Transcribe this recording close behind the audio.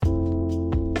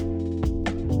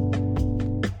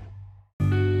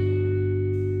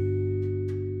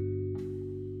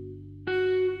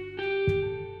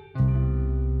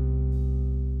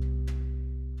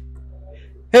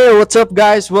Hey, what's up,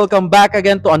 guys? Welcome back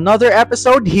again to another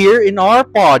episode here in our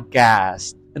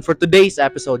podcast. And for today's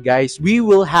episode, guys, we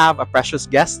will have a precious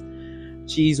guest.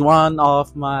 She's one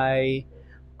of my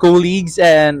colleagues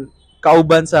and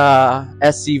kauban sa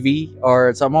SCV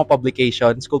or sa mga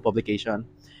publication, school publication.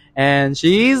 And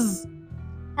she's...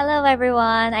 Hello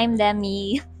everyone, I'm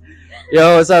Demi.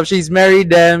 Yo, what's up? She's Mary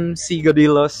Dem C.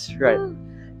 Godilos. Right.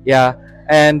 Yeah.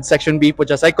 And Section B po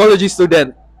siya, psychology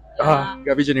student.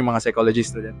 Grabe dyan yung mga psychology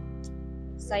student.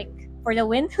 Psych for the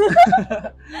win.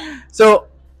 So,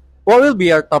 what will be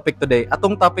our topic today?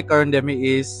 Atong topic karon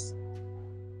Demi is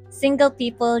Single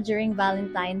people during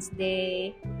Valentine's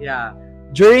Day. yeah.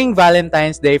 During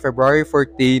Valentine's Day, February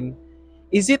 14,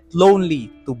 is it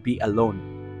lonely to be alone?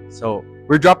 So,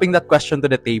 we're dropping that question to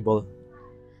the table.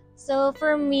 So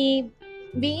for me,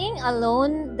 being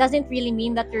alone doesn't really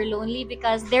mean that you're lonely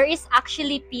because there is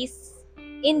actually peace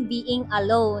in being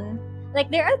alone.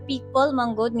 Like there are people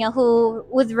manggod nga who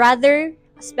would rather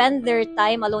spend their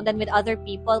time alone than with other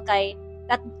people kay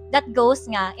that goes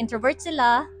nga introvert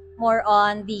sila, more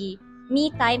on the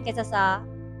me time kaysa sa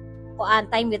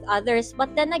time with others.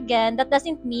 But then again, that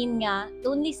doesn't mean nga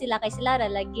lonely sila kay sila ra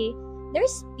lagi.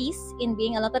 There's peace in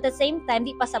being alone, but at the same time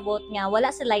di pasabot nga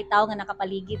wala sila'y tao nga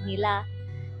nakapaligid nila.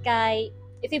 Kay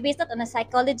if you base that on a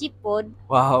psychology pod,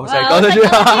 Wow, psychology.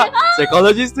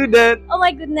 Psychology student. oh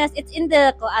my goodness, it's in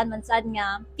the koan man sad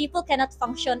nga people cannot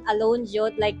function alone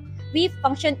jud. Like we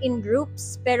function in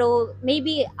groups pero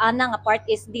maybe ana nga part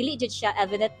is dili jud siya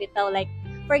evident bitaw. Like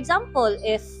for example,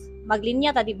 if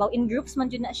maglinya ta diba in groups man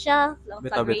jud na siya,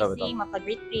 Bitaw. racing,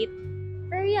 mapag-retreat.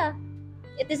 Pero yeah,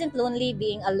 it isn't lonely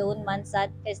being alone man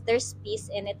sad because there's peace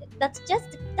in it. That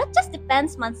just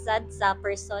depends man sad sa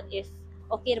person if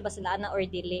okay ba sila ana or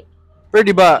dili. Pero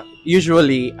di ba,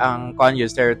 usually, ang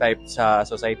stereotype sa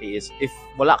society is, if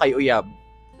wala kay uyab,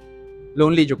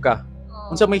 lonely jud ka.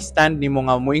 Unsa may stand nimo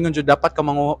nga moingon jud dapat ka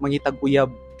mangitag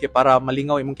uyab kay para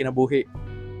malingaw imong kinabuhi.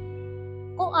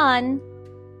 Kuan,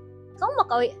 kung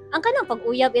makawi, ang kanang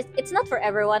pag-uyab is it's not for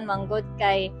everyone manggod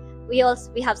kay we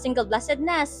have single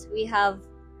blessedness, we have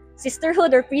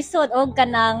sisterhood or priesthood o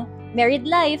kanang married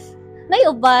life. May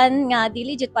uban nga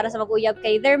dili jud para sa mag-uyab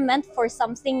kay they're meant for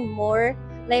something more.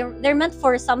 They're meant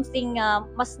for something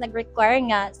mas nag-require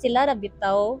nga sila ra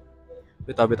bitaw.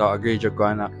 Bitaw, agree jud ko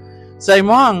ana. Sa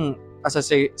imong as a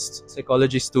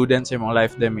psychology student sa imong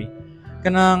life Demi,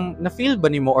 kanang na-feel ba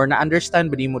nimo or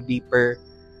na-understand ba nimo deeper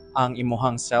ang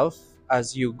imong self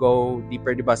as you go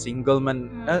deeper, di ba single man?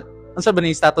 Unsa ba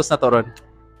ni status na to ron?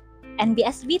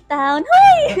 NBSB town.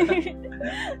 Hoy!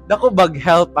 Dako bag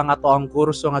help ang ato ang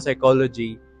kurso nga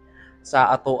psychology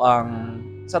sa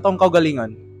atong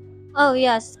kaugalingon. Oh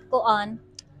yes, go on.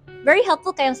 Very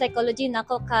helpful kayong psychology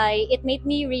nako kay it made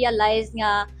me realize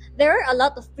nga there are a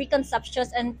lot of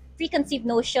preconceptions and preconceived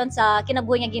notions sa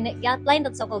kinabuhi nga gi-outline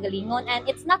sa kaugalingon and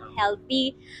it's not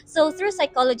healthy. So through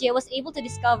psychology, I was able to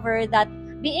discover that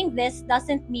being this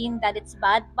doesn't mean that it's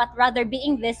bad, but rather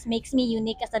being this makes me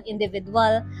unique as an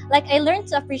individual. Like I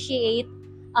learned to appreciate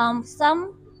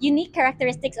some unique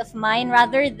characteristics of mine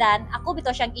rather than ako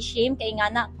bitaw siyang i-shame kay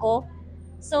ingana ko.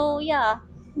 So yeah.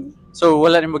 So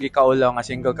wala nimo gikaulaw nga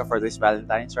single ka for this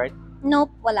Valentine's, right?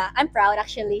 Nope, wala. I'm proud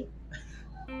actually.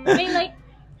 Okay, like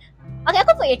okay,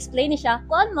 ako po i-explain ni siya.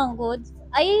 Kuan manggod,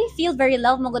 I feel very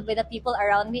loved manggod by the people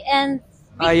around me and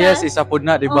yes, isa pud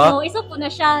na, di ba? Oo, isa po na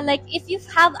siya. Like, if you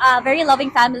have a very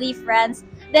loving family, friends,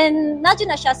 then nadyo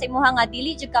na siya sa imuha nga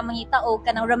dili jud ka mangita og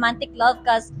kanang romantic love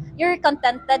because you're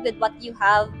contented with what you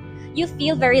have. You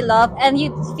feel very loved and you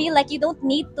feel like you don't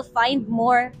need to find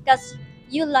more because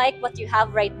you like what you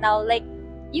have right now. Like,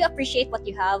 you appreciate what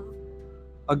you have.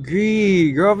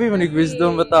 Agree. Grabe, manig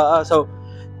wisdom bata. So,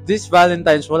 this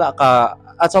Valentine's, wala ka,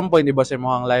 at some point, di ba, sa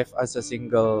imong life as a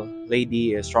single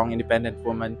lady, a strong, independent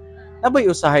woman, nabay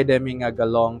usahay demi nga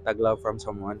galong tag love from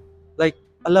someone? Like,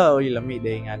 lami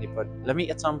day nga ni pod. Lami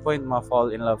at some point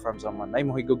ma-fall in love from someone. Ay,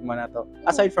 mohigugma na to.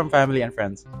 Aside from family and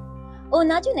friends. Oh,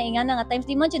 nadyo na inga na nga times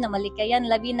di man dyan na malikayan.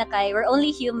 Labi na kay, we're only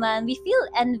human. We feel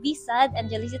envy, sad, and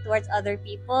jealousy towards other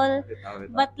people.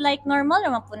 But like, normal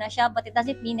naman po na siya. But it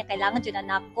doesn't mean na kailangan dyan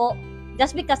na nako.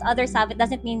 Just because others have it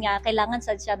doesn't mean nga kailangan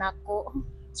sad siya nako.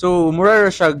 So, mura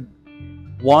siya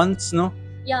wants, no?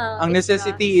 Yeah. Ang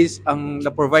necessity is ang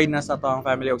na-provide na sa atong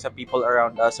family o sa people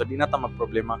around us. So, di na ta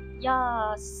magproblema.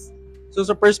 Yes. So,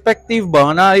 sa perspective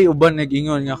ba, na ay uban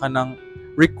nag-ingon nga kanang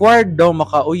required daw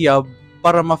makauyab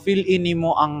para ma-feel ini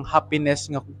mo ang happiness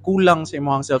nga kulang sa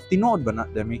imong self. Tinuod ba na,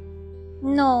 Demi?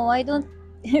 No, I don't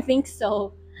think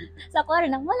so. Sa ako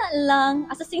rin, wala lang.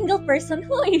 As a single person,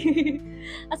 hoy.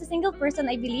 As a single person,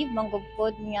 I believe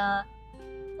manggugpod nga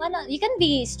You can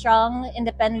be strong,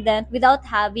 independent without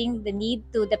having the need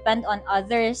to depend on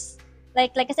others.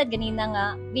 Like I said ganina nga,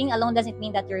 being alone doesn't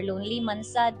mean that you're lonely man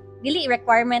sad. Dili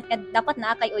requirement kad dapat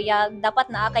naa kay uyag, dapat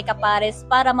naa kay kapares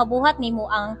para mabuhat nimo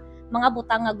ang mga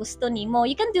butang nga gusto nimo.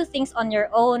 You can do things on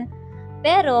your own.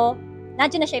 Pero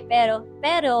nadyo na siya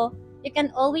pero you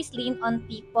can always lean on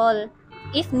people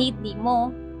if need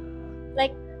nimo.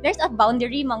 Like there's a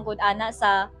boundary manggod ana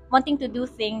sa wanting to do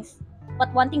things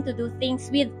but wanting to do things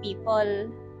with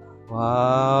people.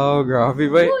 Wow, grabe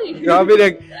ba? Uy! Grabe,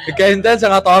 nagka-intense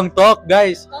ang atong talk,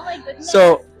 guys. Oh my goodness.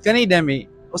 So, kanay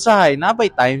Demi, usahay, nabay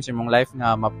times in mong life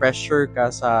nga ma-pressure ka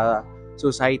sa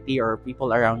society or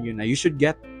people around you na you should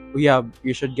get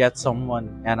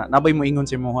someone. Yan, nabay mo ingon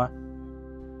si mo ha?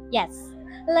 yes.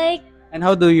 Like And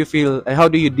how do you feel, how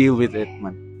do you deal with it,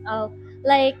 man?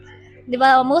 like di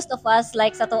ba most of us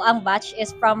like sa tuang batch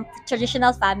is from traditional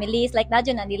families like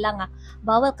nadyo na nila nga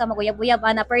bawal ka maguyab-uyab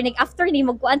ana pernig after ni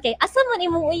magkuan kay asa man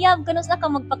imong uyab kuno sa ka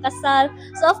magpakasal,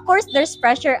 so of course there's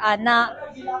pressure ana,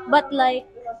 but like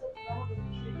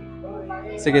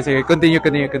Sige,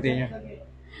 continue.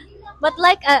 but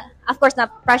like of course na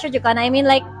pressure jud ka na. I mean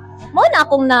like mo na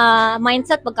akong na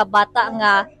mindset pagkabata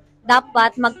nga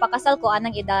dapat magpakasal ko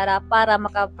anang idara para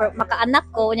makaanak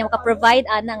ko nya maka-provide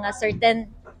ana nga certain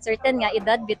nga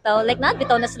edad bitaw, like not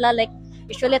bitaw na sila like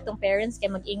usually atong parents kay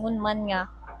mag-ingon man nga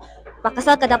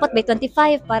pakasal ka dapat by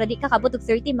 25 para di ka kabot og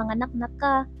 30 mga anak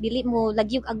ka dili mo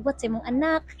lagyog agbot sa imong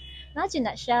anak, nadyo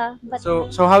na siya. But So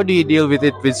how do you deal with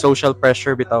it with social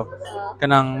pressure bitaw?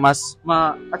 Kanang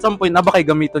at some point na ba kay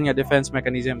gamiton nga defense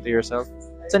mechanism to yourself?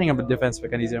 Saan nga ba defense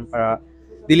mechanism para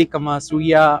dili ka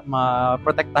masuya,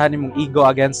 maprotektahan imong ego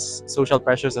against social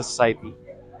pressure sa society?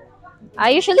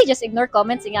 I usually just ignore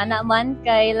comments nga naman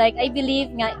kay like I believe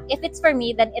nga if it's for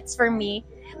me then it's for me.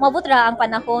 Mabot ra ang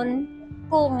panahon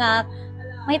ko nga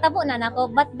mahitabo na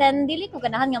nako, but then dili ko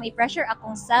ganahan nga may pressure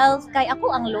akong self kay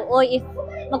ako ang luoy if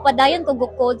magpadayon ko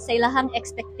gukod sa ilahang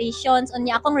expectations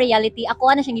unya akong reality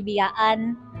ako ana siyang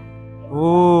gibiyaan.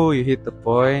 Oh, you hit the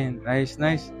point. Nice.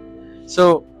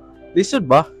 So,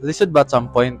 lisod ba at some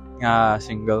point nga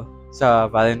single sa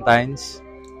Valentines?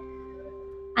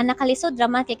 Anak kalisod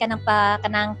drama kay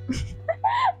kanang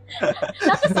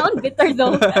naka-sound bitter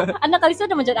though. Anak kalisod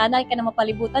naman dyan anak ka na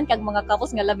mapalibutan kag mga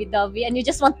couples nga labi-dabi and you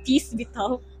just want peace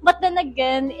bitaw. But then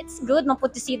again, it's good man po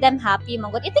to see them happy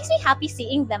manggod. It makes me happy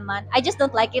seeing them man. I just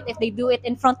don't like it if they do it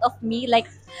in front of me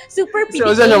like super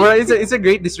PDA. So, it's a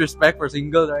great disrespect for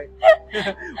single, right?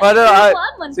 Pero,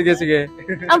 sige.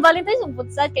 Ang Valentine's yung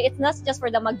putsad kay it's not just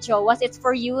for the magjowas, it's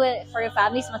for you, for your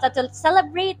families man sad to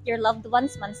celebrate your loved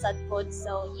ones man sad pod.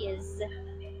 So yes.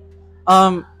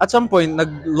 At some point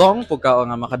naglong po ka o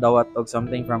nga makadawat og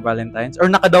something from Valentine's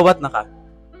or nakadawat na ka?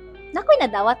 Nakoy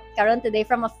nadawat karon today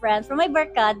from a friend, from my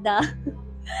barkada.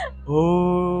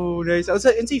 Oh, nice.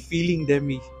 Also, unsay feeling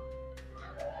Demi?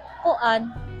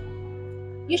 Kuan.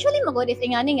 Usually magod if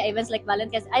ingani nga events like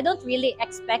Valentine's, I don't really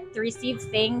expect to receive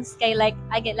things kay like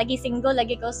I get lagi single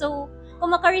lagi ko. So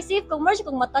kung maka-receive kung merge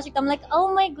kung matouch I'm like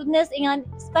oh my goodness ingan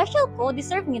special ko,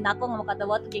 deserve ni nako nga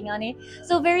makadawat og ingani.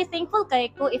 So very thankful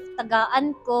kay ko if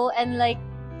tagaan ko and like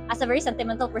as a very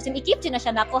sentimental person i-keep na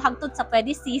siya nako hangtod sa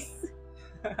pwede sis.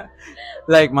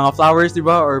 Like mga flowers di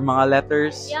ba or mga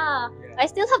letters? Yeah. I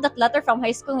still have that letter from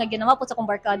high school nga ginawa po sa kong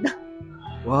barkada.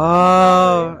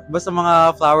 Wow! Basta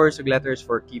mga flowers ug letters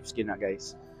for keeps kina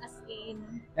guys. As in.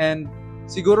 And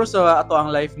siguro sa ato ang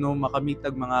life no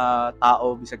makamitag mga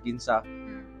tao bisag kinsa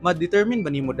ma-determine ba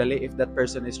nimo dali if that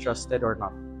person is trusted or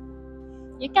not?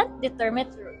 You can't determine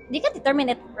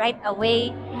it right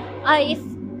away. If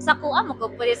sa kuha mo ko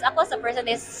pulis ako sa person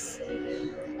is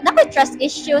nakoy trust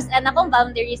issues and akong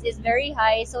boundaries is very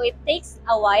high, so it takes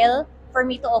a while for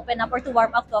me to open up or to warm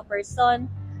up to a person.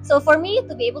 So for me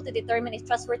to be able to determine if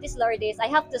trustworthy sila or this, I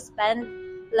have to spend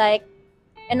like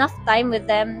enough time with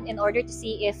them in order to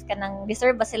see if kanang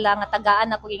deserve ba sila nga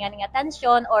tagaan ako ginganing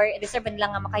attention or deserve ba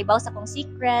nila nga makahibaw sa akong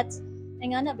secrets.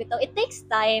 Ay nga na bitaw, it takes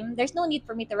time. There's no need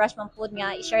for me to rush man pud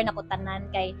nga i-share na ko tanan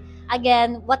kay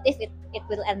again, what if it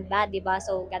will end bad, di ba?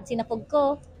 So gansi na pud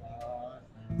ko.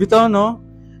 Bitaw no?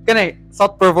 Kanay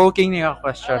thought-provoking ni nga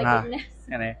question Oh my ha. goodness.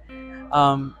 Kanay.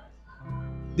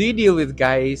 Do you deal with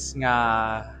guys nga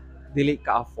dili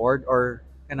ka afford or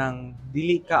kanang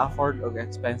dili ka afford og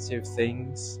expensive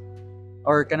things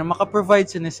or kanang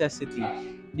maka-provide sa necessity?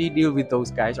 Do you deal with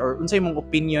those guys or unsay mong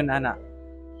opinion ana?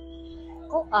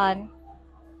 Kuan.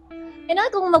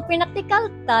 Kung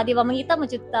mag-practical ta, di ba mangita mo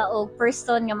jud ta og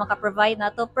person nga maka-provide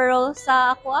na to, pero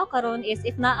sa ako karon is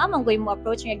if naa man goy mo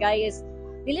approach nga guys,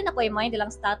 dili na ko i-mind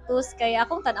ilang status kay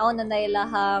akong tan-aw na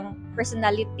ilahang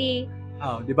personality.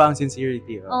 Oh, di ba ang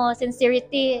sincerity? Oh. Oh,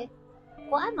 sincerity.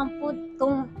 Kuan man po,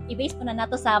 kung i-base po na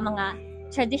nato sa mga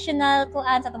traditional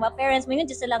kuan sa itong mga parents, mingon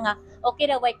dyan sila nga, okay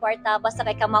na way kwarta, basta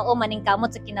kay kamao maning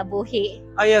kamot sa kinabuhi.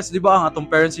 Ah, yes, di ba ang atong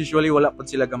parents usually wala po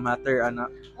sila matter, ana.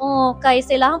 Oh, kay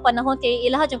sa ilahang panahon, kay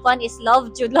ilaha yung kuan is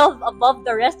love, Jud, love above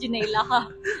the rest, yun na ilaha.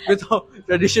 Bitaw,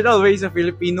 traditional way sa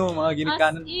Filipino, mga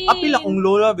ginikanan. As in. Apil akong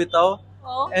lola, bitaw.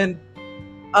 Oh. And,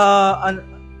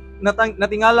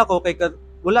 natingala ko kay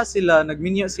wala sila,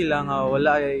 nagminyo sila nga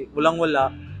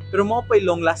walang-wala. Pero mo pa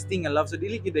long lasting nga love, so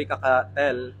dili gid ay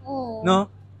kaka-tell. Oh.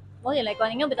 No? Oh, yun, like, kung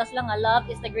nga, bitas lang nga, love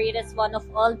is the greatest one of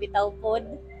all, bitaw pod.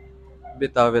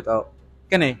 Bitaw.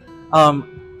 Kani,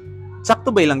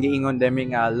 sakto ba ilang giingon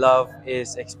demi nga love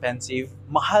is expensive?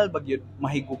 Mahal ba gyud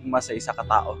mahigugma sa isa ka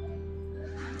tao?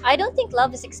 I don't think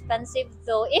love is expensive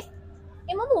though. If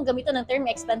imo mo gamiton ng term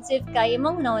expensive kay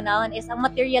imong hunahunahon is ang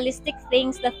materialistic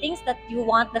things, the things that you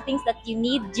want, the things that you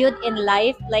need Jud in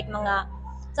life, like mga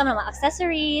mga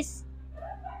accessories,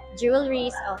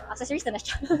 jewelries, accessories na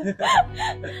siya.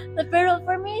 Pero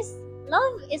for me,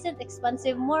 love isn't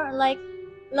expensive. More like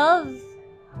love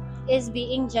is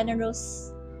being generous.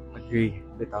 Agree.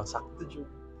 Bitaw, sakto Jud.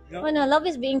 No? Ano, love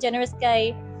is being generous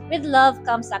kay with love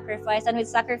comes sacrifice, and with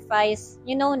sacrifice,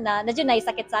 you know nadyo na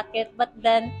sakit-sakit, but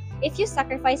then if you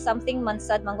sacrifice something man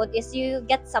sad manggod is you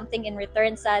get something in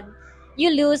return sad.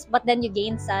 You lose but then you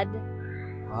gain sad.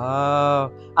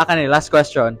 Wow. Kani, last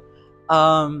question.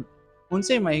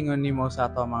 Unsay maingon nimo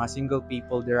sa ato mga single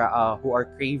people dira who are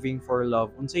craving for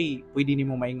love? Unsay pwede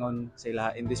nimo maingon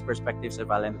sila in this perspective sa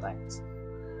Valentines?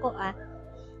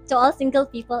 To all single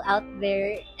people out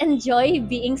there, enjoy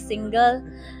being single.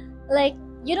 Like,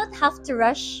 you don't have to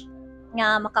rush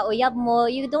nga makauyab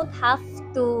mo. You don't have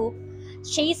to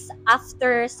chase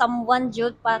after someone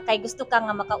Jud pa kay gusto ka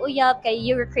nga makauyab, kay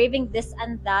you're craving this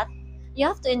and that. You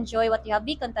have to enjoy what you have,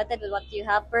 be contented with what you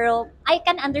have. Pero I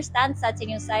can understand sa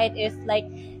inyong side if like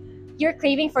you're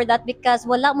craving for that because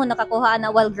wala mo nakakuha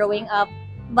na while growing up.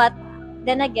 But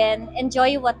then again,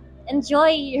 enjoy your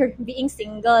being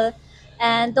single,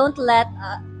 and don't let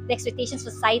the expectations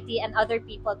of society and other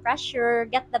people pressure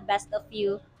get the best of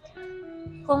you.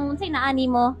 Kung say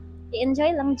naani mo,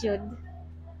 i-enjoy lang Jud.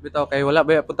 Bitaw, kay wala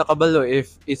ba punta kabalo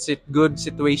if is it good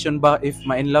situation ba if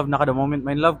ma-in love na kada moment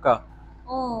ma-in love ka?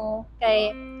 Oh,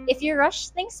 kay if you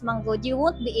rush things manggod, you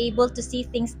won't be able to see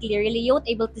things clearly. You won't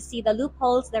able to see the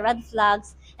loopholes, the red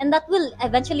flags, and that will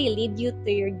eventually lead you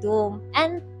to your doom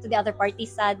and to the other party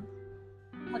sad.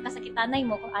 Magkasakitanay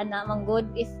mo kung ana manggod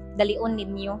if dalion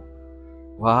ninyo.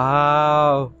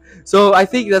 Wow. So I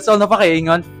think that's all na pa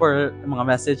kaingon for mga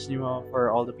message nimo for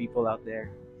all the people out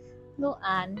there.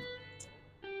 Noan.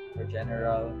 For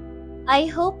general.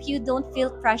 I hope you don't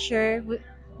feel pressure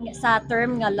sa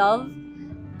term nga love.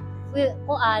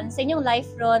 Kuan sa inyong life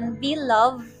ron, be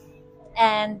love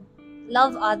and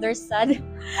love others sad.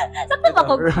 Sakto ba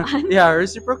ko kuan? Yeah,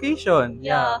 reciprocation.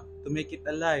 Yeah. To make it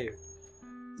alive.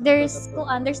 There's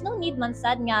no need man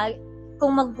sad nga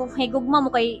kung maghigugma mo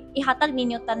kay ihatag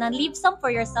ninyo tanan, leave some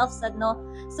for yourself sad no.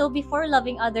 So before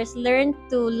loving others, learn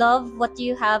to love what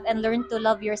you have and learn to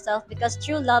love yourself because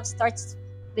true love starts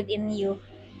within you.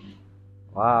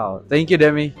 Wow. Thank you,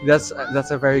 Demi. That's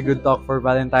a very good talk for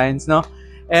Valentine's, no?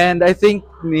 And I think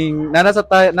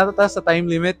natataas sa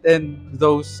time limit, and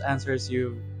those answers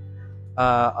you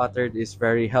uttered is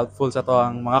very helpful sa to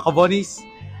ang mga kabonis.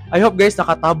 I hope guys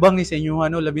nakatabang ni sa inyo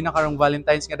ano, labi na karong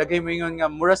Valentine's nga dagay moingon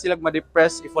nga mura sila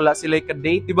ma-depress if wala sila ka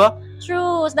date, di ba?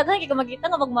 True. Daghan kay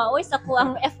magita nga magmaoy sa ko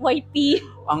ang FYP.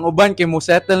 Ang uban kay mo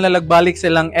settle na lagbalik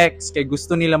silang ex kay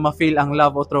gusto nila ma-feel ang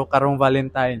love otro karong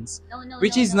Valentine's.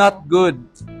 Which is not good.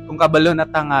 Kung kabalo na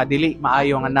ta nga dili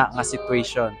maayo nga na nga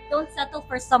situation. Don't settle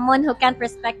for someone who can't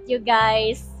respect you,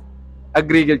 guys.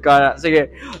 Agree gid ka.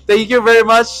 Sige. Thank you very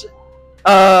much.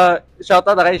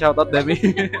 Shoutout Demi.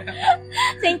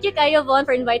 Thank you kayo Von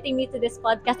for inviting me to this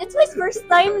podcast. It's my first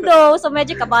time though, so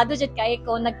medyo kabado jud kay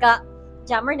ko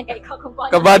jammer na kay ko kung paano.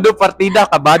 Kabado partida,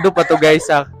 kabado pa to guys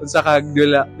sa unsa ka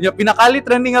dula. Pinakalit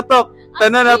running ato.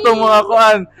 Tanan na to mga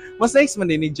kuan. Mas nice man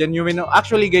ni genuine. No?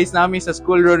 Actually guys, nami sa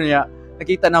school ron niya,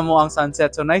 nakita na mo ang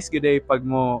sunset. So nice good day pag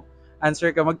mo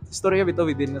answer ka mag-storya bitaw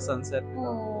within the sunset.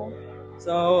 Oh.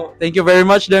 So, thank you very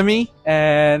much Demi,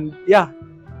 and yeah.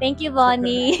 Thank you,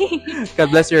 Bonnie. God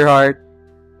bless your heart.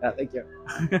 Thank you.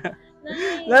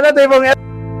 Nice. Nana tayo